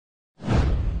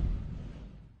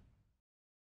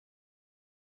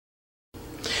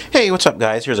Hey, what's up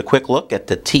guys? Here's a quick look at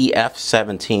the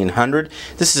TF1700.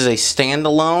 This is a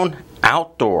standalone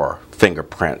outdoor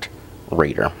fingerprint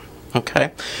reader.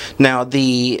 Okay, now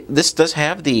this does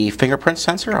have the fingerprint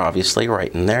sensor obviously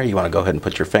right in there. You want to go ahead and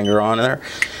put your finger on there.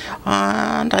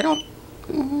 And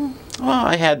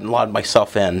I hadn't logged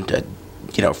myself in to,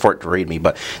 for it to read me,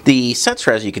 but the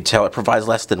sensor, as you can tell, it provides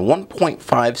less than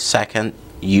 1.5 second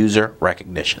user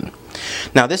recognition.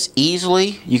 Now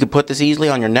you can put this easily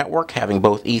on your network, having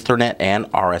both Ethernet and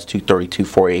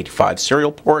RS-232/485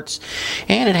 serial ports,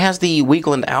 and it has the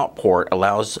wiggle and out port,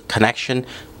 allows connection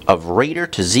of reader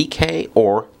to ZK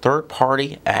or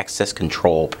third-party access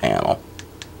control panel.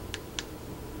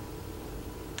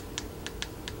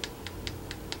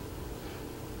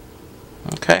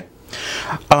 Okay.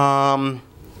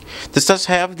 This does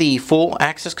have the full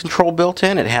access control built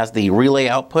in. It has the relay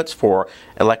outputs for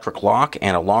electric lock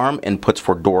and alarm, inputs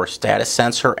for door status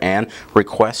sensor and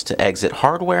request to exit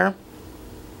hardware.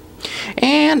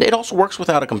 And it also works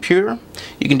without a computer.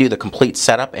 You can do the complete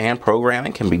setup and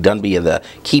programming, can be done via the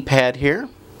keypad here.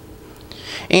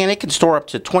 And it can store up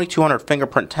to 2,200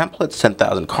 fingerprint templates,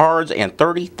 10,000 cards, and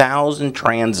 30,000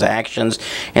 transactions,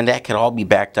 and that can all be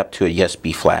backed up to a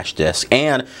USB flash disk.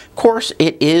 And of course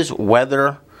it is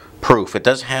weatherproof. It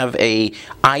does have a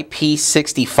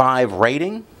IP65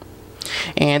 rating,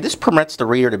 and this permits the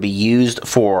reader to be used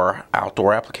for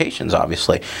outdoor applications,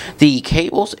 obviously. The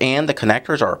cables and the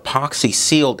connectors are epoxy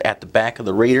sealed at the back of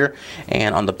the reader,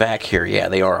 and on the back here, yeah,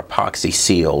 they are epoxy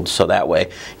sealed, so that way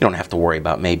you don't have to worry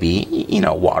about maybe,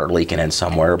 water leaking in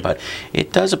somewhere. But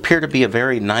it does appear to be a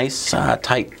very nice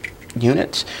tight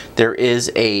unit. There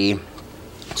is a,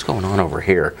 what's going on over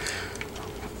here?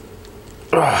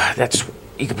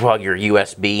 You can plug your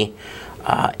USB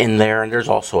in there, and there's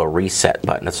also a reset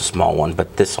button. That's a small one,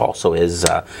 but this also is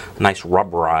a nice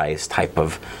rubberized type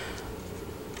of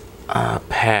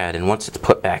pad, and once it's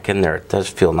put back in there, it does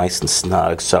feel nice and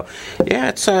snug. So yeah,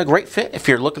 it's a great fit if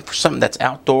you're looking for something that's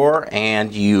outdoor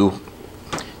and you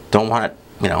don't want it,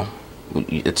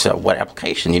 it's a wet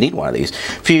application. You need one of these.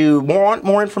 If you want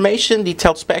more information,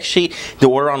 detailed spec sheet, to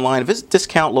order online, visit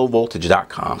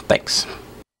discountlowvoltage.com. Thanks.